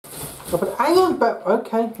Oh, but hang on, but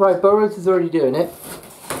okay, right. Burrows is already doing it.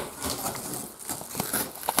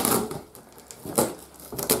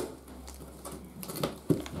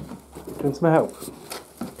 Doing some help.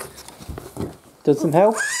 Doing some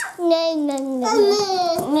help.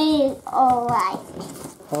 No. Me, alright.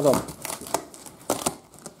 Hold on.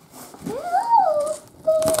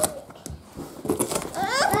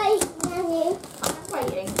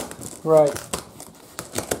 Right.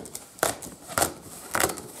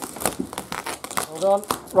 Hold on.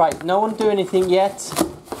 Right, no one do anything yet.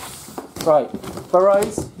 Right,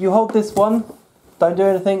 Burrows, you hold this one. Don't do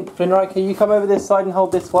anything. Flinrike, you come over this side and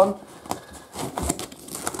hold this one.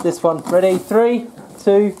 This one. Ready? 3,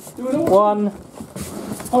 2, 1.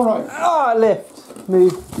 Alright. Ah, lift.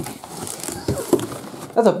 Move.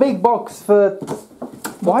 That's a big box for...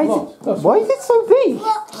 Why is it so big?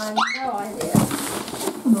 I have no idea.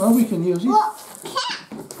 No, we can use it.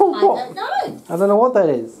 For what? I don't know. I don't know what that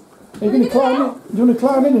is. Are you going to climb in? Do you want to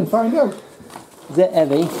climb in and find out? Is it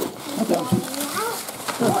heavy? I doubt it.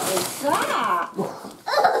 What is that?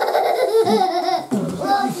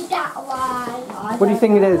 What do you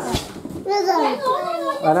think it is?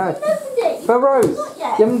 I know. But Rose, you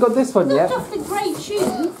haven't got this one yet. Just a grey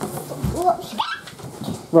tube.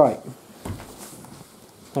 Right.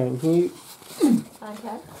 Thank you.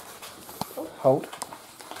 Okay. Hold.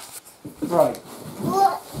 Right.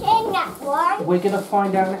 What's in that one? We're going to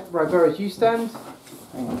find out. Right, Burrows, you stand.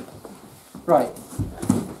 Hang on. Right.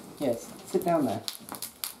 Yes, sit down there.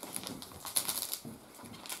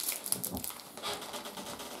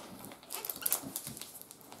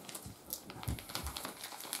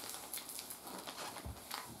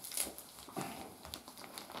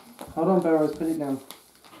 Hold on, Burrows, put it down.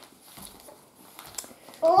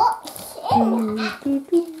 What's in that?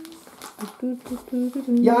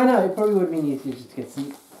 Yeah, I know, it probably would have been easier just to get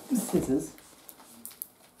some scissors.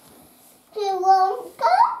 Do you want to?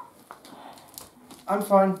 I'm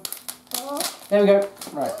fine. Oh. There we go.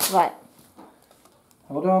 Right. Right.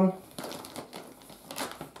 Hold on.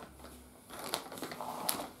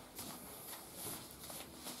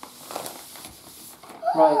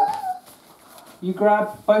 Right. You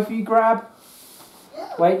grab, both of you grab.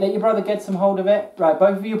 Wait, let your brother get some hold of it. Right,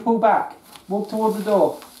 both of you pull back. Walk towards the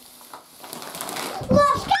door.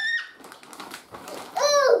 What's that?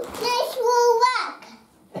 Ooh, nice wool rug.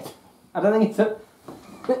 I don't think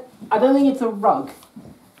it's a rug.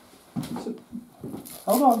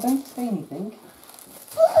 Hold on, don't say anything.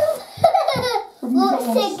 What's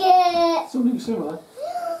it? Something similar.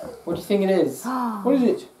 What do you think it is? What is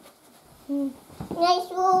it? Nice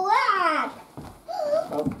wool rug.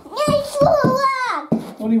 Oh. Nice wool rug.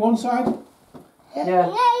 Only one side? Yeah.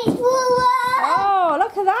 Nice wool rug. Oh,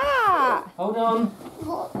 look at that. Hold on.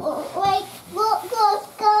 Wait, what goes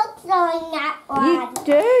on that one? You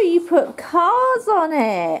do. You put cars on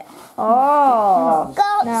it. Oh.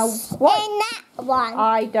 Goats Now, what? in that one.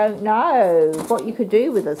 I don't know what you could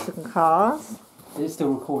do with some cars. It's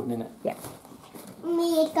still recording, isn't it? Yeah.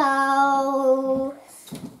 Me go.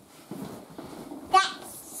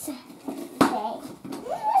 That's okay.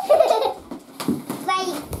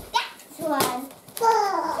 Wait, that's one.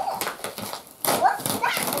 What's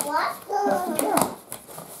that one?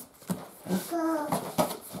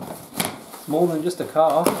 It's more than just a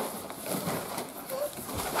car.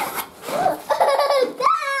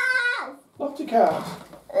 Lots of cars.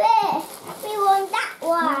 This, we want that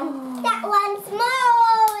one. That one's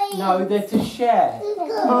small. No, they're to share.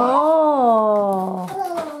 Oh.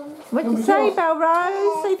 What did you say,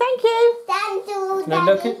 Belrose? Say thank you. No,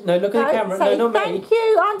 look at the camera. Say No, not me. thank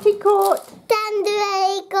you, Auntie Court. Thank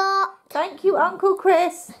Thank you, Uncle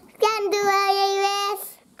Chris. you.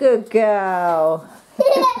 Good girl. We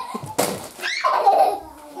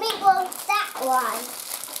want that one.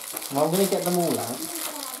 Well, I'm going to get them all out.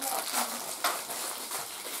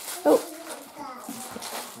 Oh,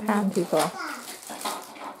 panty bar.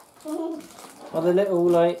 Are they little,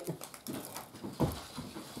 like...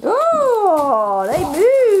 Oh, they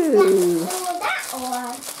move. That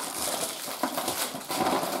one.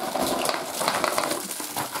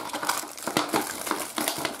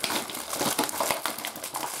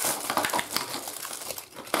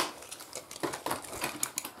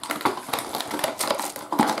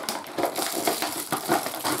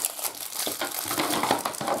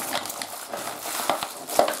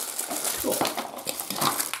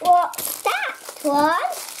 What's that one?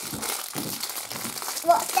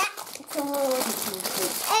 What's that one?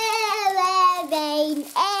 Aeroplane,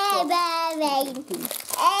 aeroplane,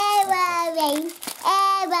 aeroplane,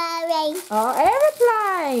 aeroplane, Oh,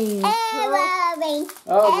 aeroplane. aeroplane,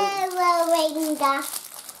 Oh, aeroplane.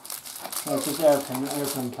 no, it's just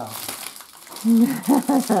airplane car. You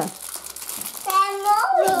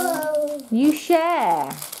share.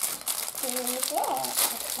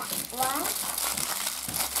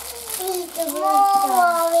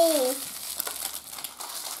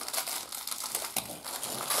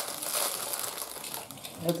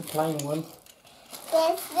 There's a plain one.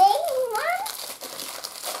 There's this one.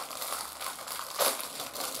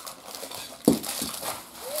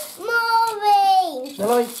 Mommy.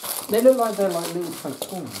 They look like they're like little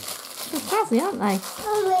transformers. They're fuzzy, aren't they?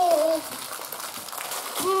 Mommy.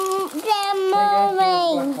 They're There you go, here's the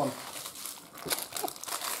moving. black one.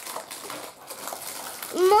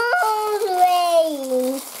 Moving.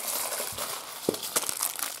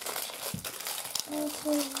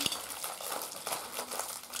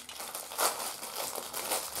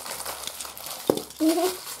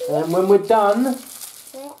 And when we're done,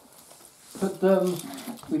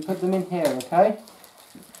 we put them in here, okay?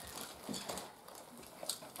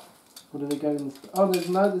 What do they go in? Oh, there's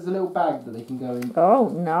a little bag that they can go in. Oh,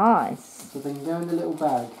 nice. So they can go in the little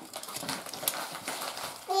bag.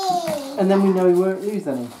 And then we know we won't lose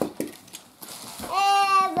any.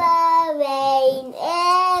 Ever rain,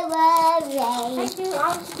 ever rain. Thank you,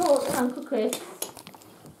 I'm supporting Uncle Chris.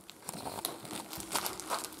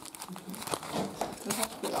 We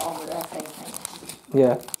have to get on with our thing.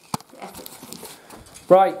 Yeah.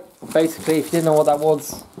 Right, basically, if you didn't know what that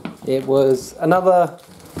was, it was another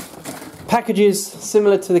packages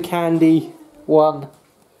similar to the candy one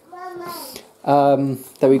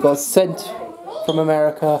that we got sent from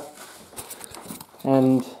America,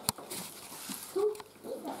 and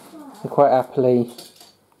we're quite happily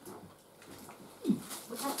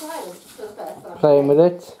playing with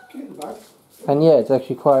it. And yeah, it's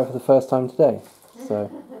actually quiet for the first time today, so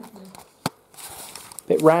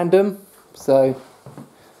bit random, so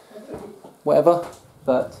whatever,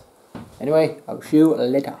 but anyway, I'll see you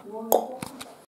later.